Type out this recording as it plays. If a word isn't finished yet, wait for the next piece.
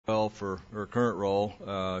well for her current role.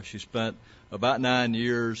 She spent about 9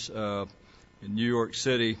 years in New York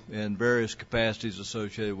City in various capacities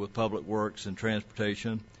associated with public works and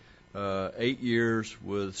transportation. 8 years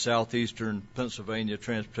with Southeastern Pennsylvania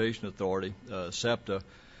Transportation Authority, SEPTA,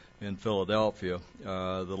 in Philadelphia.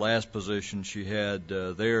 The last position she had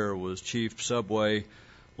there was Chief Subway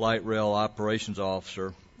Light Rail Operations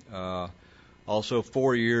Officer. Also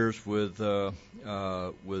 4 years with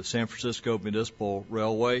San Francisco Municipal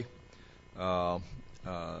Railway.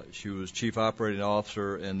 She was Chief Operating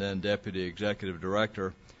Officer and then Deputy Executive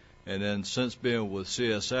Director. And then since being with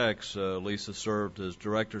CSX, Lisa served as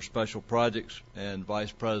Director Special Projects and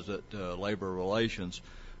Vice President Labor Relations.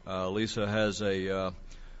 Lisa has a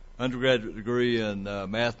undergraduate degree in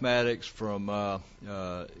mathematics from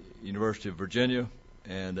University of Virginia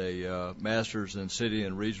and a master's in city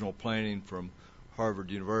and regional planning from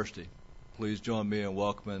Harvard University. Please join me in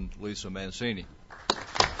welcoming Lisa Mancini.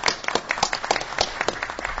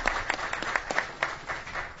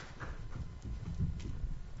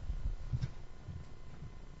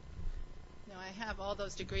 I have all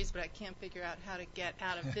those degrees, but I can't figure out how to get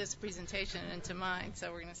out of this presentation into mine,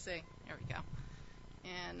 so we're going to see. There we go.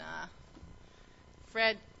 And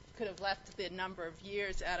Fred could have left the number of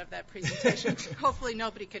years out of that presentation. Hopefully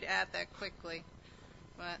nobody could add that quickly.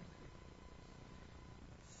 But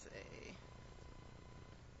let's see.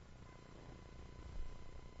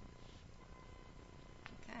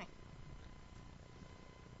 Okay.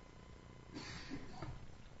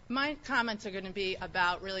 My comments are going to be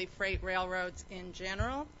about really freight railroads in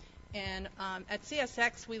general. And at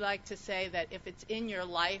CSX, we like to say that if it's in your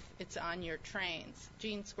life, it's on your trains.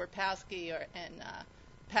 Gene Skorpowski and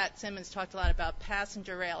Pat Simmons talked a lot about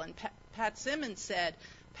passenger rail. And Pat Simmons said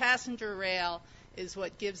passenger rail is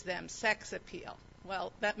what gives them sex appeal.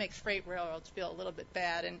 Well, that makes freight railroads feel a little bit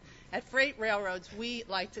bad. And at freight railroads, we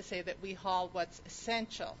like to say that we haul what's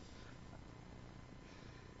essential.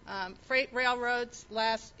 Freight railroads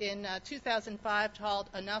in 2005 hauled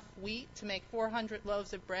enough wheat to make 400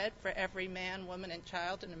 loaves of bread for every man, woman, and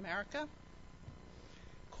child in America,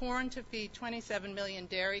 corn to feed 27 million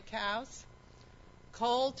dairy cows,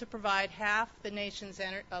 coal to provide half the nation's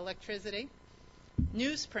electricity,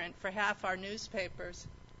 newsprint for half our newspapers,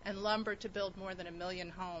 and lumber to build more than 1 million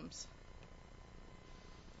homes.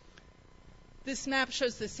 This map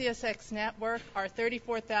shows the CSX network. Our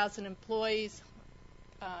 34,000 employees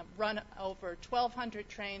run over 1,200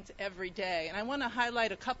 trains every day. And I want to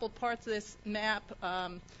highlight a couple parts of this map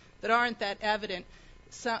that aren't that evident.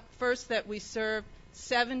 First, that we serve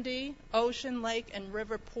 70 ocean, lake, and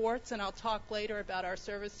river ports, and I'll talk later about our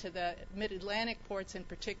service to the mid-Atlantic ports in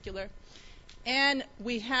particular. And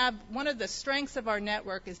we have, one of the strengths of our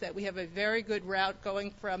network is that we have a very good route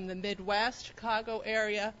going from the Midwest, Chicago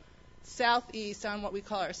area, southeast on what we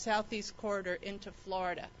call our southeast corridor into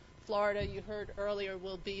Florida. Florida, you heard earlier,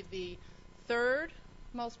 will be the third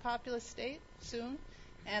most populous state soon.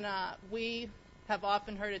 And we have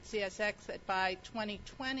often heard at CSX that by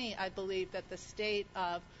 2020, I believe that the states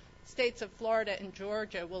of Florida and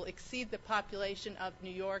Georgia will exceed the population of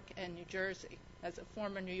New York and New Jersey. As a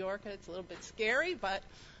former New Yorker, it's a little bit scary, but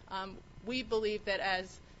we believe that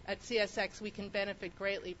at CSX we can benefit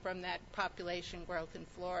greatly from that population growth in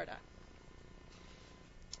Florida.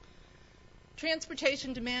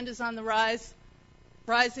 Transportation demand is on the rise.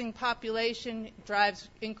 Rising population drives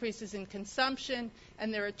increases in consumption,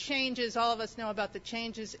 and there are changes. All of us know about the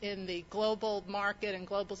changes in the global market and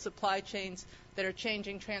global supply chains that are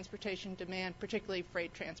changing transportation demand, particularly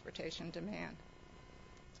freight transportation demand.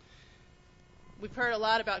 We've heard a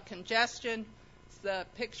lot about congestion. It's the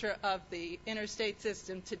picture of the interstate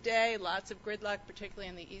system today. Lots of gridlock, particularly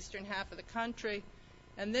in the eastern half of the country.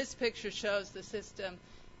 And this picture shows the system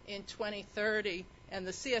in 2030, and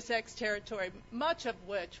the CSX territory, much of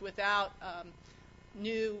which without a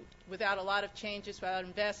lot of changes, without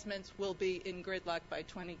investments, will be in gridlock by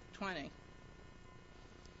 2020.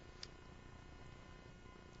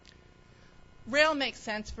 Rail makes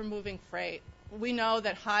sense for moving freight. We know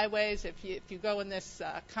that highways, if you go in this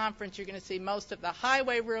conference, you're going to see most of the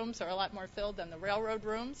highway rooms are a lot more filled than the railroad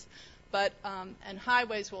rooms. But and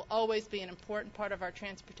highways will always be an important part of our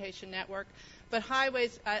transportation network. But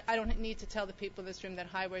highways, I don't need to tell the people in this room that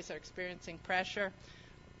highways are experiencing pressure.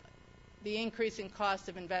 The increasing cost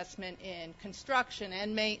of investment in construction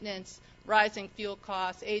and maintenance, rising fuel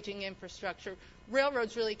costs, aging infrastructure,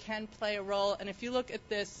 railroads really can play a role. And if you look at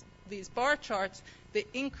these bar charts, the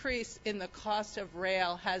increase in the cost of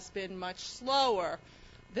rail has been much slower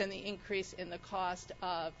than the increase in the cost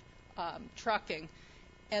of trucking.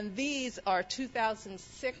 And these are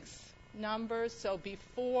 2006 numbers, so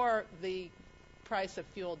before the price of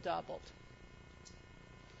fuel doubled.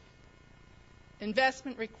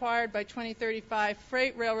 Investment required by 2035,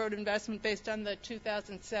 freight railroad investment based on the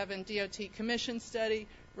 2007 DOT Commission study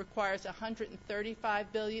requires $135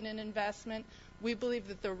 billion in investment. We believe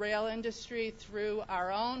that the rail industry, through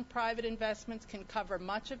our own private investments, can cover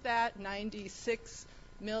much of that, $96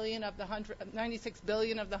 billion of the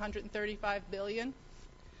 $135 billion.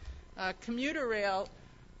 Commuter rail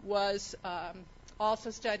was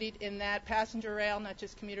also studied in that, passenger rail, not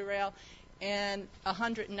just commuter rail, and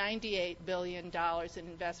 $198 billion in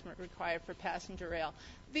investment required for passenger rail.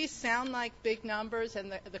 These sound like big numbers,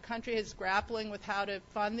 and the country is grappling with how to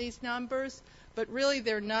fund these numbers, but really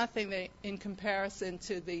they're nothing in comparison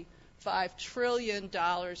to the $5 trillion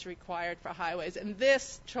required for highways. And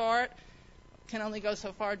this chart can only go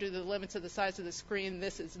so far due to the limits of the size of the screen.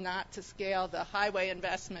 This is not to scale. The highway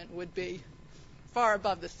investment would be far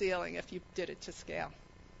above the ceiling if you did it to scale.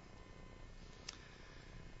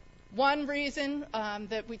 One reason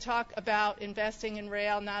that we talk about investing in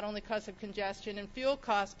rail, not only because of congestion and fuel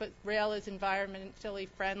costs, but rail is environmentally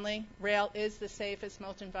friendly. Rail is the safest,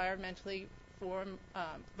 most environmentally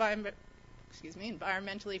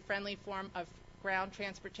friendly form of ground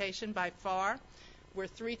transportation by far. We're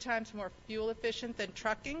 3 times more fuel efficient than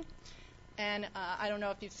trucking. And I don't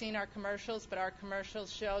know if you've seen our commercials, but our commercials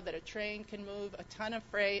show that a train can move a ton of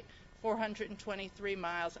freight 423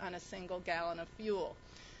 miles on a single gallon of fuel.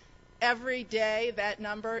 Every day that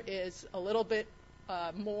number is a little bit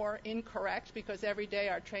more incorrect because every day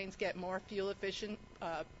our trains get more fuel efficient,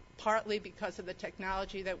 partly because of the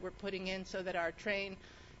technology that we're putting in so that our train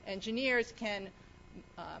engineers can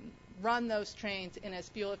run those trains in as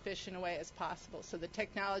fuel efficient a way as possible. So the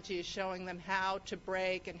technology is showing them how to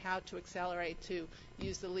brake and how to accelerate to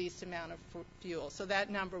use the least amount of fuel. So that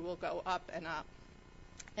number will go up and up.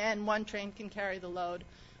 And one train can carry the load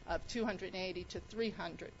of 280 to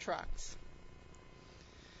 300 trucks.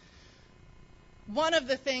 One of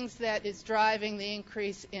the things that is driving the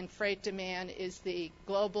increase in freight demand is the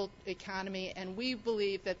global economy, and we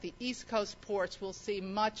believe that the East Coast ports will see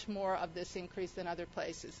much more of this increase than other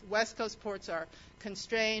places. West Coast ports are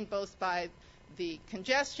constrained both by the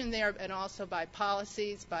congestion there and also by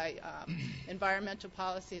policies, by environmental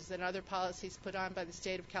policies and other policies put on by the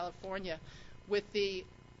state of California. With the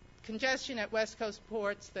congestion at West Coast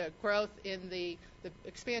ports, the growth in the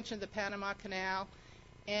expansion of the Panama Canal,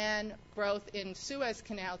 and growth in Suez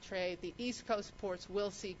Canal trade, the East Coast ports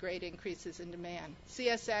will see great increases in demand.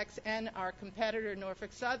 CSX and our competitor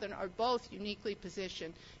Norfolk Southern are both uniquely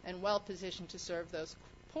positioned and well positioned to serve those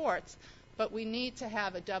ports, but we need to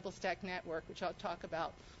have a double-stack network, which I'll talk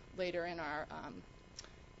about later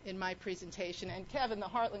in my presentation. And Kevin, the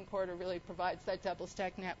Heartland Corridor really provides that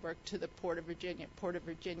double-stack network to the Port of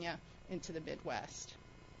Virginia into the Midwest.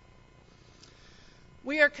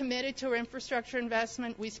 We are committed to our infrastructure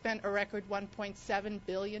investment. We spent a record $1.7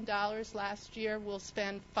 billion last year. We'll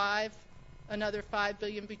spend another $5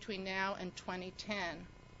 billion between now and 2010.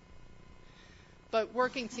 But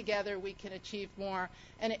working together, we can achieve more.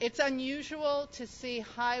 And it's unusual to see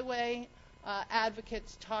highway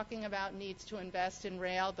advocates talking about needs to invest in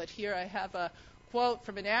rail, but here I have a quote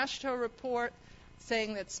from an AASHTO report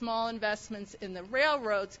saying that small investments in the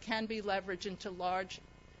railroads can be leveraged into large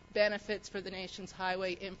benefits for the nation's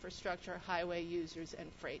highway infrastructure, highway users,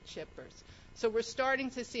 and freight shippers. So we're starting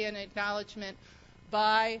to see an acknowledgement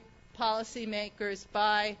by policymakers,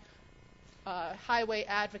 by highway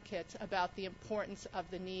advocates about the importance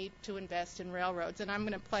of the need to invest in railroads. And I'm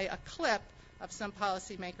going to play a clip of some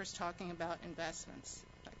policymakers talking about investments,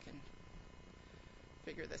 if I can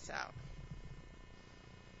figure this out.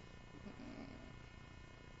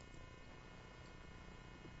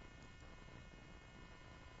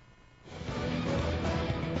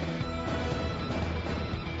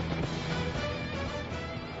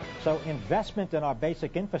 So investment in our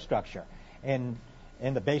basic infrastructure, in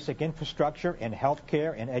the basic infrastructure, in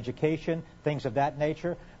healthcare, in education, things of that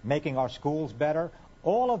nature, making our schools better,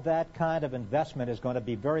 all of that kind of investment is going to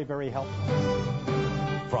be very, very helpful.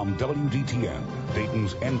 From WDTN,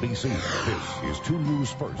 Dayton's NBC, this is 2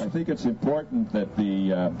 News First. I think it's important that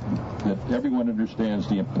that everyone understands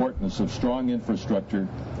the importance of strong infrastructure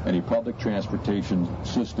and a public transportation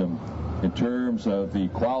system in terms of the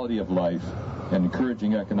quality of life and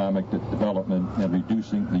encouraging economic development and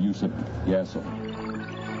reducing the use of gasoline.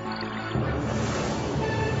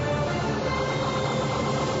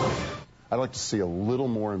 I'd like to see a little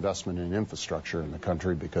more investment in infrastructure in the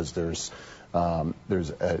country because there's a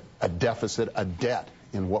deficit, a debt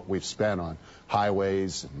in what we've spent on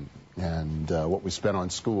highways and what we spent on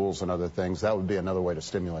schools and other things, that would be another way to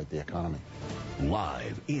stimulate the economy.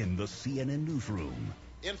 Live in the CNN newsroom.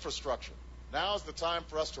 Infrastructure. Now is the time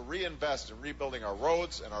for us to reinvest in rebuilding our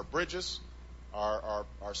roads and our bridges, our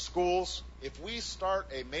schools. If we start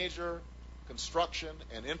a major construction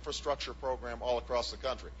and infrastructure program all across the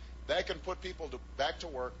country, that can put people back to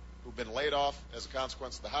work who've been laid off as a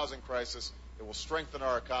consequence of the housing crisis. It will strengthen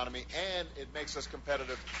our economy, and it makes us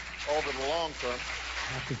competitive over the long term.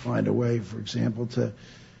 We have to find a way, for example, to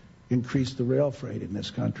increase the rail freight in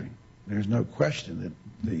this country. There's no question that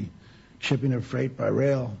the shipping of freight by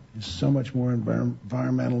rail is so much more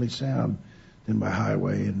environmentally sound than by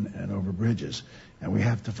highway and over bridges, and we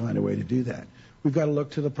have to find a way to do that. We've got to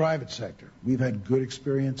look to the private sector. We've had good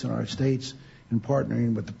experience in our states in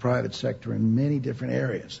partnering with the private sector in many different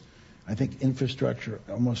areas. I think infrastructure,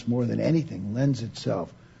 almost more than anything, lends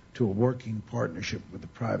itself to a working partnership with the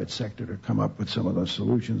private sector to come up with some of those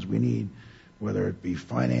solutions we need, whether it be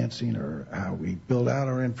financing or how we build out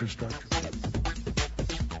our infrastructure.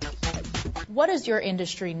 What does your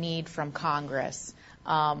industry need from Congress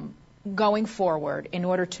going forward in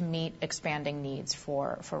order to meet expanding needs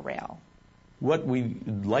for rail? What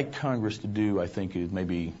we'd like Congress to do, I think, is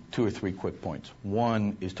maybe 2 or 3 quick points.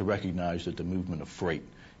 One is to recognize that the movement of freight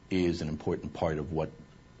is an important part of what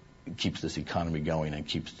keeps this economy going and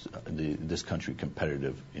keeps this country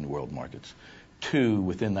competitive in world markets. 2,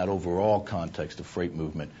 within that overall context of freight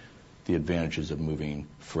movement, the advantages of moving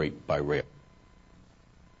freight by rail.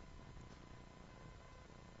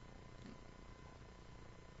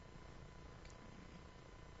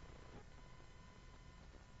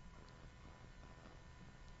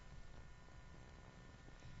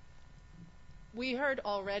 We heard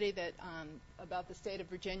already that about the state of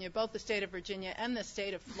Virginia. Both the state of Virginia and the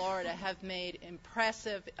state of Florida have made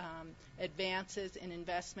impressive advances in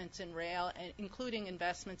investments in rail, including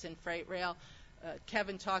investments in freight rail.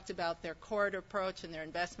 Kevin talked about their corridor approach and their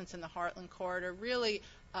investments in the Heartland Corridor. Really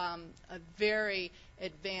a very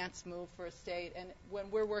advanced move for a state. And when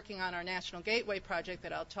we're working on our National Gateway project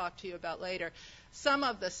that I'll talk to you about later, some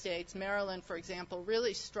of the states, Maryland, for example,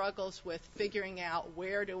 really struggles with figuring out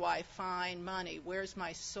where do I find money? Where's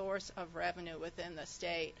my source of revenue within the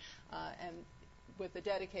state? And with the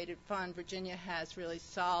dedicated fund, Virginia has really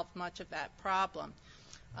solved much of that problem.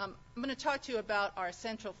 I'm going to talk to you about our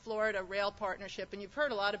Central Florida Rail Partnership, and you've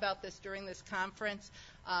heard a lot about this during this conference.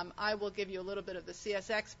 I will give you a little bit of the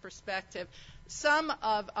CSX perspective. Some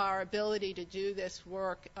of our our ability to do this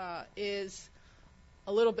work is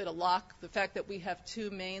a little bit of luck, the fact that we have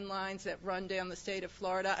two main lines that run down the state of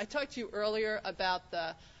Florida. I talked to you earlier about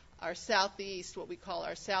our southeast, what we call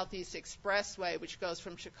our Southeast Expressway, which goes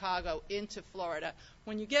from Chicago into Florida.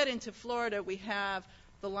 When you get into Florida, we have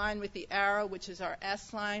the line with the arrow, which is our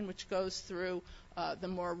S line, which goes through the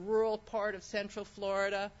more rural part of central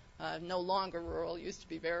Florida. No longer rural, used to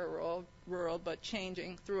be very rural, but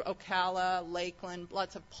changing through Ocala, Lakeland,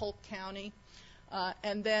 lots of Polk County.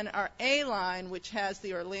 And then our A line, which has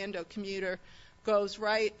the Orlando commuter, goes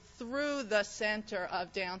right through the center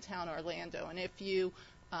of downtown Orlando. And if you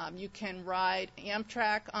can ride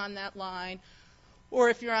Amtrak on that line, or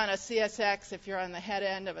if you're on a CSX, if you're on the head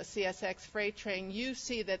end of a CSX freight train, you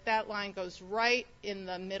see that that line goes right in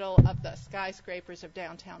the middle of the skyscrapers of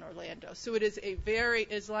downtown Orlando. So it is a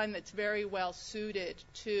line that's very well suited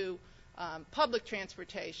to public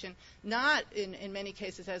transportation, not in many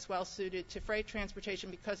cases as well suited to freight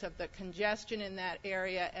transportation because of the congestion in that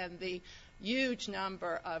area and the huge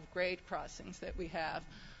number of grade crossings that we have.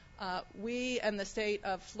 We and the state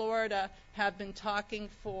of Florida have been talking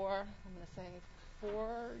for, I'm going to say,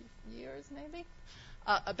 4 years maybe,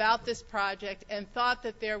 about this project and thought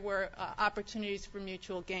that there were opportunities for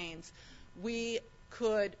mutual gains. We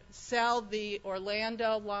could sell the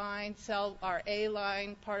Orlando line, sell our A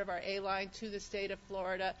line, part of our A line to the state of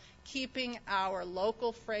Florida, keeping our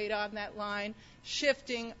local freight on that line,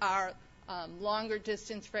 shifting our longer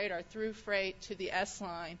distance freight, our through freight, to the S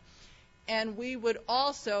line. And we would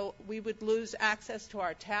lose access to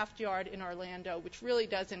our Taft Yard in Orlando, which really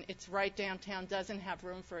it's right downtown, doesn't have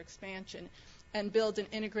room for expansion, and build an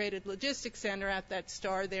integrated logistics center at that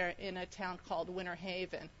star there in a town called Winter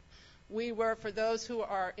Haven. We were, for those who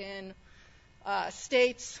are in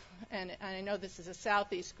states, and I know this is a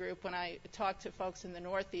Southeast group, when I talk to folks in the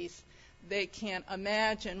Northeast, they can't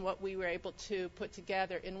imagine what we were able to put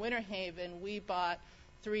together. In Winter Haven, we bought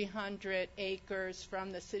 300 acres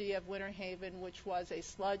from the city of Winter Haven, which was a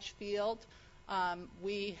sludge field.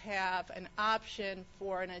 We have an option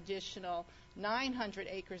for an additional 900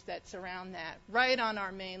 acres that surround that, right on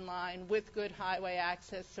our main line with good highway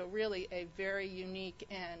access, so really a very unique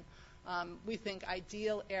and we think,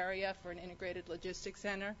 ideal area for an integrated logistics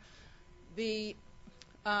center.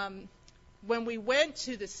 When we went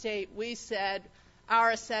to the state, we said our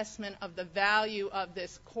assessment of the value of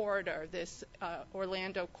this corridor, this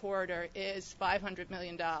Orlando corridor, is $500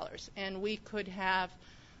 million. And we could have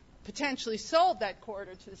potentially sold that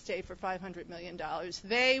corridor to the state for $500 million.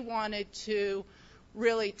 They wanted to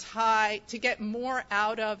really to get more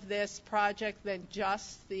out of this project than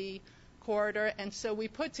just the corridor. And so we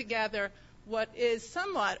put together what is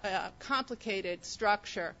somewhat a complicated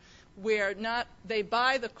structure where they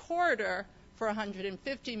buy the corridor for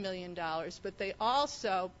 $150 million, but they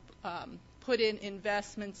also put in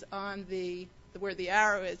investments on where the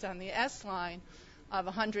arrow is on the S line of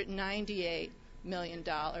 $198 million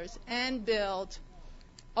and build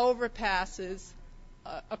overpasses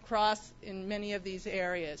across in many of these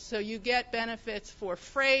areas. So you get benefits for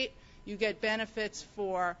freight, you get benefits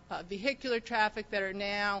for vehicular traffic that are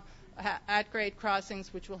now at grade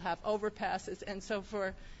crossings, which will have overpasses, and so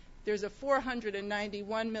there's a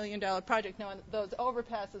 $491 million project. Now, those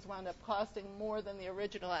overpasses wound up costing more than the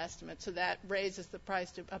original estimate, so that raises the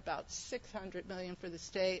price to about $600 million for the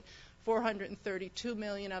state. $432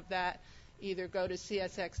 million of that either go to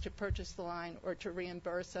CSX to purchase the line or to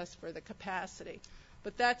reimburse us for the capacity.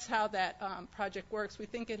 But that's how that project works. We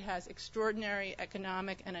think it has extraordinary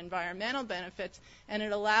economic and environmental benefits, and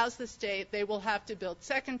it allows the state, they will have to build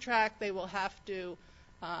second track, they will have to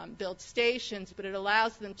build stations, but it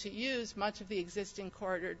allows them to use much of the existing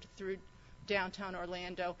corridor through downtown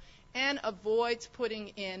Orlando and avoids putting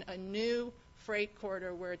in a new freight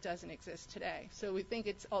corridor where it doesn't exist today. So we think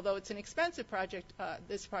although it's an expensive project,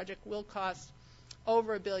 this project will cost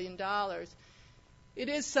over $1 billion. It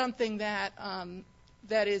is something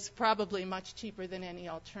that is probably much cheaper than any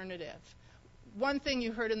alternative. One thing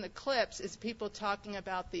you heard in the clips is people talking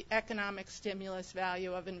about the economic stimulus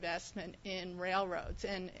value of investment in railroads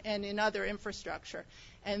and in other infrastructure.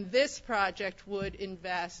 And this project would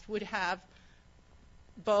have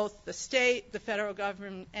both the state, the federal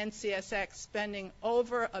government, and CSX spending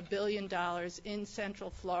over $1 billion in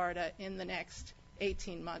Central Florida in the next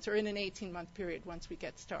 18 months, or in an 18-month period once we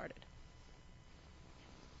get started.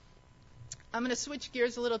 I'm going to switch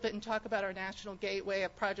gears a little bit and talk about our National Gateway, a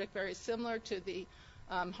project very similar to the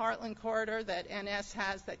Heartland Corridor that NS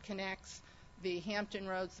has that connects the Hampton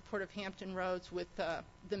Roads, the Port of Hampton Roads with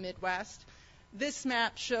the Midwest. This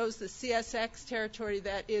map shows the CSX territory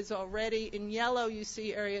that is already, in yellow you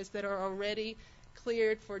see areas that are already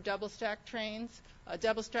cleared for double-stack trains. A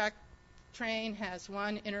double-stack train has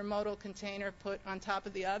one intermodal container put on top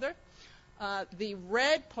of the other. The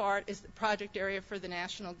red part is the project area for the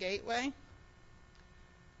National Gateway.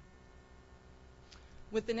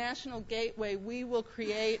 With the National Gateway, we will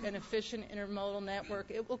create an efficient intermodal network.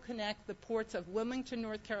 It will connect the ports of Wilmington,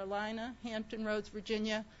 North Carolina, Hampton Roads,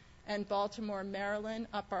 Virginia, and Baltimore, Maryland,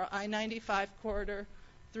 up our I-95 corridor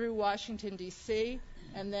through Washington, D.C.,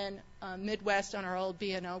 and then Midwest on our old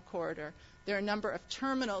B&O corridor. There are a number of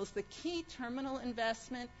terminals. The key terminal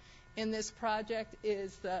investment in this project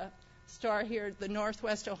is the star here, the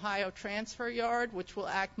Northwest Ohio Transfer Yard, which will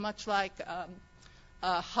act much like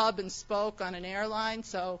a hub and spoke on an airline.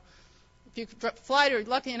 So if you are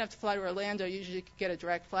lucky enough to fly to Orlando, usually you can get a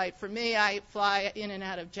direct flight. For me, I fly in and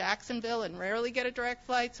out of Jacksonville and rarely get a direct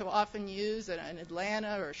flight, so often use an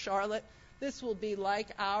Atlanta or Charlotte. This will be like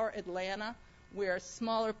our Atlanta, where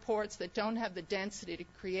smaller ports that don't have the density to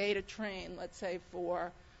create a train, let's say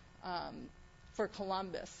for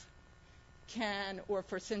Columbus, or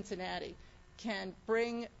for Cincinnati, can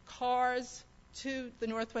bring cars to the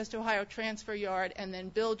Northwest Ohio Transfer Yard and then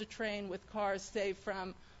build a train with cars, say,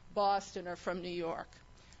 from Boston or from New York.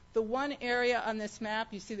 The one area on this map,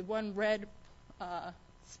 you see the one red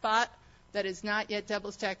spot that is not yet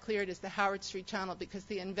double-stack cleared is the Howard Street Tunnel, because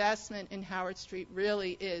the investment in Howard Street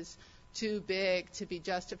really is too big to be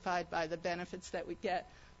justified by the benefits that we get.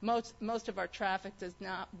 Most of our traffic does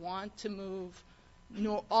not want to move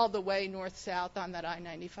all the way north-south on that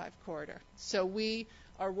I-95 corridor. So we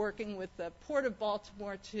are working with the Port of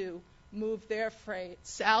Baltimore to move their freight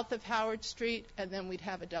south of Howard Street, and then we'd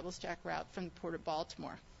have a double-stack route from the Port of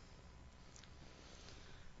Baltimore.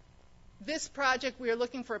 This project, we are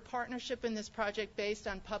looking for a partnership in this project based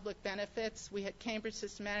on public benefits. We had Cambridge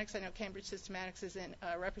Systematics. I know Cambridge Systematics is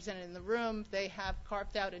represented in the room. They have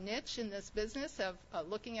carved out a niche in this business of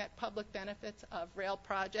looking at public benefits of rail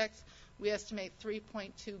projects. We estimate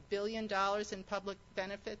 $3.2 billion in public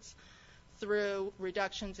benefits through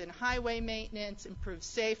reductions in highway maintenance, improved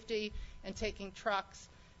safety, and taking trucks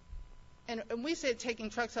And we say taking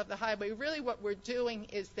trucks off the highway. Really what we're doing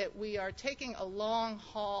is that we are taking a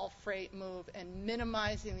long-haul freight move and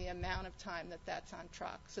minimizing the amount of time that that's on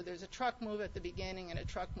truck. So there's a truck move at the beginning and a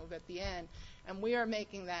truck move at the end, and we are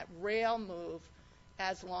making that rail move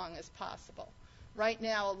as long as possible. Right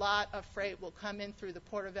now, a lot of freight will come in through the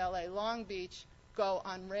Port of L.A. Long Beach, go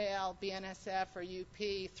on rail, BNSF or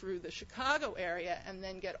UP through the Chicago area, and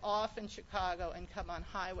then get off in Chicago and come on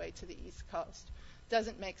highway to the East Coast.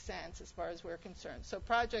 Doesn't make sense as far as we're concerned. So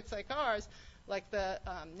projects like ours, like the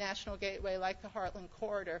National Gateway, like the Heartland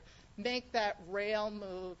Corridor, make that rail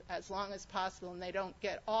move as long as possible, and they don't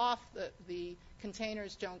get off, the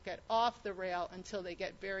containers don't get off the rail until they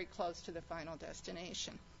get very close to the final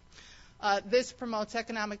destination. This promotes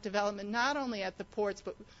economic development not only at the ports,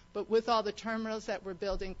 but with all the terminals that we're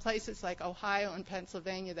building. Places like Ohio and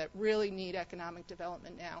Pennsylvania that really need economic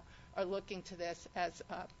development now are looking to this as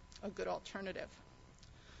a good alternative.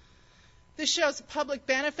 This shows public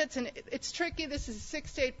benefits, and it's tricky. This is a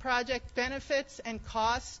 6-state project. Benefits and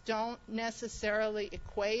costs don't necessarily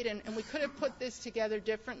equate, and we could have put this together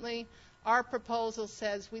differently. Our proposal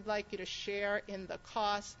says we'd like you to share in the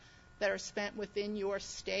costs that are spent within your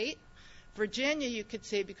state. Virginia, you could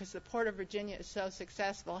see, because the Port of Virginia is so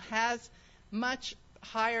successful, has much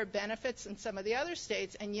higher benefits than some of the other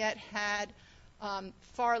states, and yet had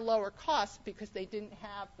far lower costs because they didn't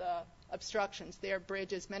have the obstructions. Their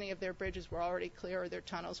bridges, many of their bridges were already clear, or their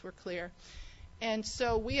tunnels were clear. And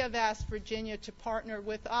so we have asked Virginia to partner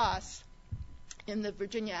with us in the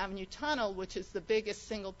Virginia Avenue Tunnel, which is the biggest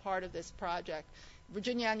single part of this project.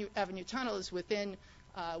 Virginia Avenue Tunnel is within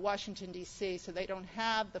Washington, D.C., so they don't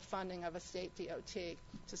have the funding of a state DOT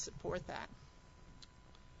to support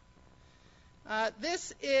that.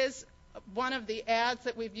 This is one of the ads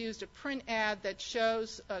that we've used, a print ad that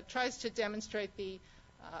tries to demonstrate the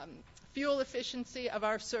fuel efficiency of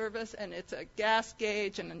our service, and it's a gas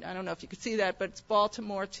gauge, and I don't know if you could see that, but it's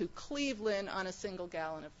Baltimore to Cleveland on a single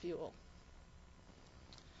gallon of fuel.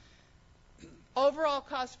 Overall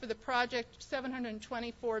cost for the project,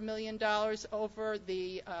 $724 million over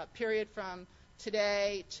the period from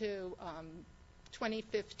today to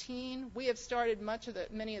 2015. We have started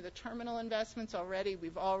many of the terminal investments already.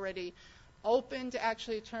 We've already opened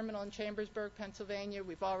actually a terminal in Chambersburg, Pennsylvania.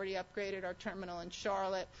 We've already upgraded our terminal in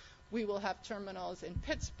Charlotte. We will have terminals in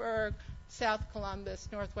Pittsburgh, South Columbus,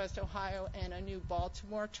 Northwest Ohio, and a new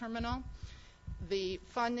Baltimore terminal. The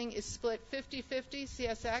funding is split 50-50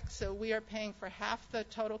 CSX, so we are paying for half the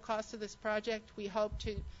total cost of this project. We hope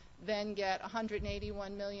to then get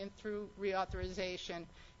 $181 million through reauthorization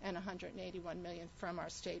and $181 million from our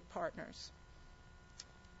state partners.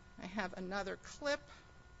 I have another clip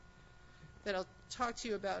that I'll talk to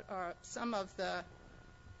you about some of the...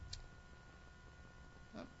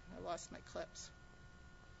 Oh, I lost my clips.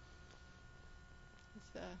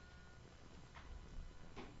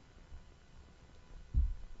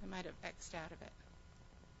 I might have X'd out of it.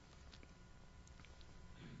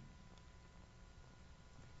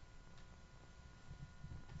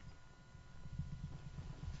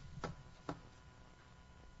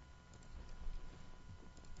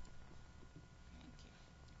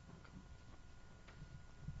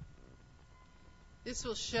 This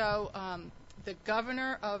will show the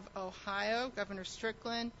governor of Ohio, Governor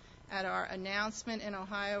Strickland, at our announcement in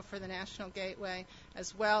Ohio for the National Gateway,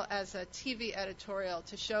 as well as a TV editorial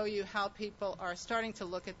to show you how people are starting to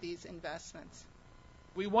look at these investments.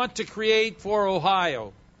 We want to create for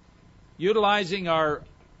Ohio, utilizing our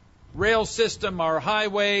rail system, our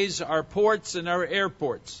highways, our ports, and our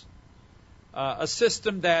airports, a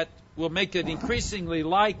system that will make it increasingly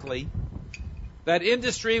likely that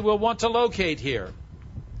industry will want to locate here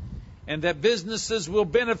and that businesses will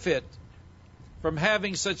benefit from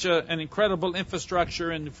having such an incredible infrastructure.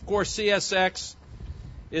 And, of course, CSX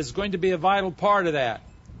is going to be a vital part of that.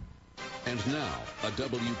 And now, a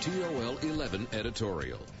WTOL 11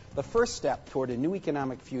 editorial. The first step toward a new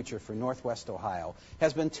economic future for Northwest Ohio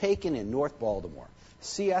has been taken in North Baltimore.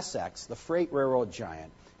 CSX, the freight railroad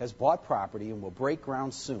giant, has bought property and will break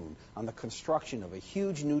ground soon on the construction of a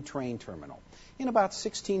huge new train terminal. In about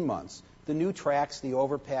 16 months, the new tracks, the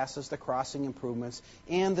overpasses, the crossing improvements,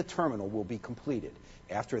 and the terminal will be completed.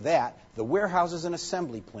 After that, the warehouses and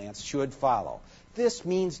assembly plants should follow. This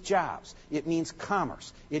means jobs. It means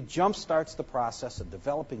commerce. It jumpstarts the process of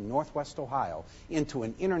developing Northwest Ohio into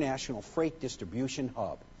an international freight distribution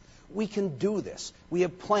hub. We can do this. We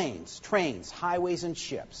have planes, trains, highways, and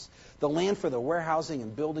ships. The land for the warehousing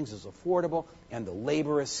and buildings is affordable, and the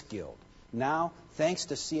labor is skilled. Now, thanks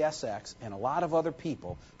to CSX and a lot of other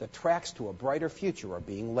people, the tracks to a brighter future are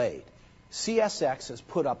being laid. CSX has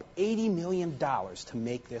put up $80 million to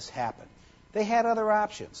make this happen. They had other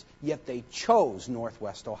options, yet they chose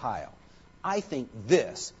Northwest Ohio. I think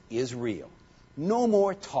this is real. No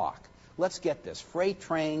more talk. Let's get this freight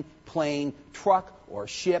train, plane, truck, or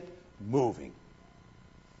ship moving.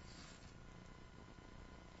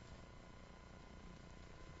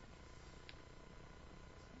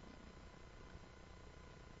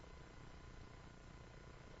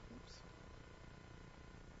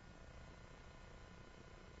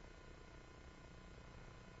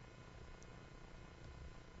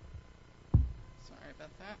 Sorry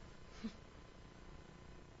about that.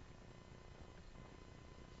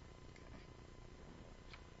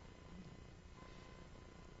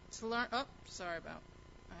 To learn, sorry about,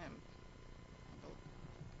 I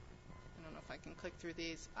don't know if I can click through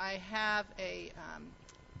these. I have a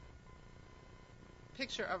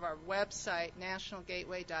picture of our website,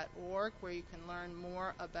 nationalgateway.org, where you can learn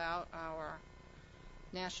more about our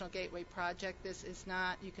National Gateway project. This is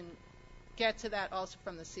not, you can get to that also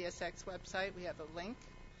from the CSX website. We have a link.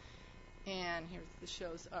 And here this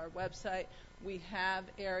shows our website. We have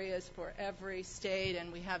areas for every state,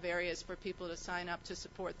 and we have areas for people to sign up to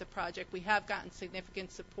support the project. We have gotten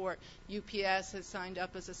significant support. UPS has signed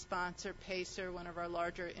up as a sponsor. Pacer, one of our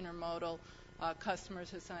larger intermodal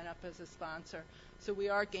customers, has signed up as a sponsor. So we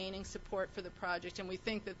are gaining support for the project, and we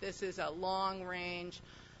think that this is a long-range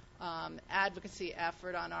advocacy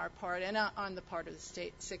effort on our part and on the part of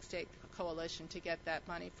the six-state coalition to get that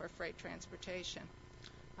money for freight transportation.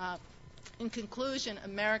 In conclusion,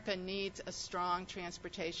 America needs a strong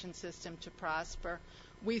transportation system to prosper.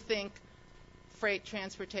 We think freight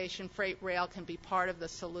transportation, freight rail can be part of the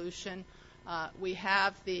solution. We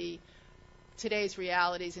have today's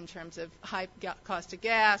realities in terms of high cost of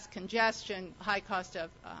gas, congestion, high cost of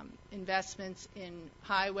investments in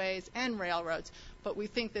highways and railroads, but we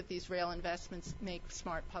think that these rail investments make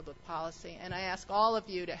smart public policy. And I ask all of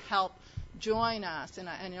you to help join us, and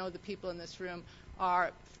I know the people in this room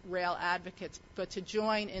are rail advocates, but to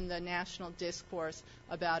join in the national discourse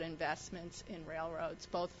about investments in railroads,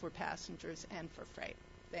 both for passengers and for freight.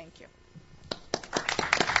 Thank you.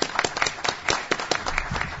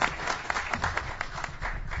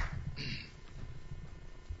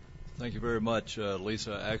 Thank you very much,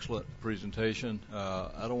 Lisa. Excellent presentation.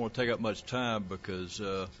 I don't want to take up much time because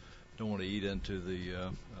I don't want to eat into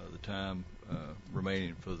the time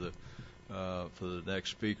remaining for the next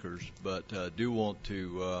speakers, but do want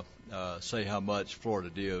to say how much Florida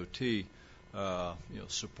DOT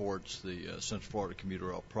supports the Central Florida Commuter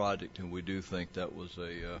Rail Project, and we do think that was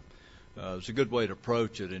a good way to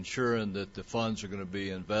approach it, ensuring that the funds are going to be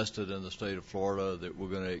invested in the state of Florida, that we're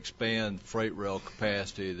going to expand freight rail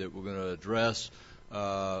capacity, that we're going to address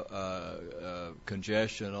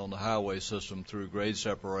congestion on the highway system through grade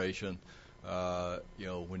separation.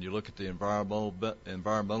 When you look at the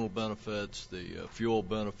environmental benefits, the fuel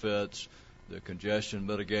benefits, the congestion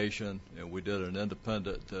mitigation, and we did an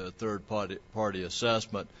independent third-party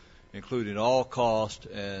assessment, including all cost,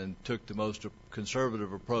 and took the most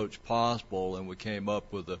conservative approach possible, and we came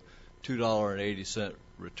up with a $2.80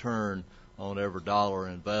 return on every dollar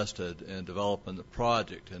invested in developing the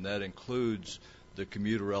project, and that includes the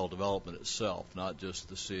commuter rail development itself, not just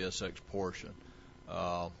the CSX portion.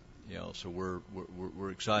 So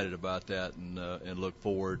we're excited about that, and look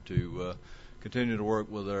forward to continuing to work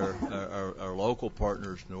with our local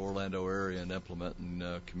partners in the Orlando area and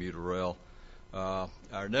implementing commuter rail.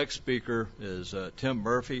 Our next speaker is Tim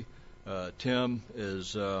Murphy. Tim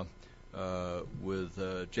is with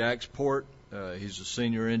Jacksport. He's a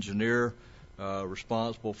senior engineer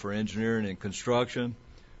responsible for engineering and construction.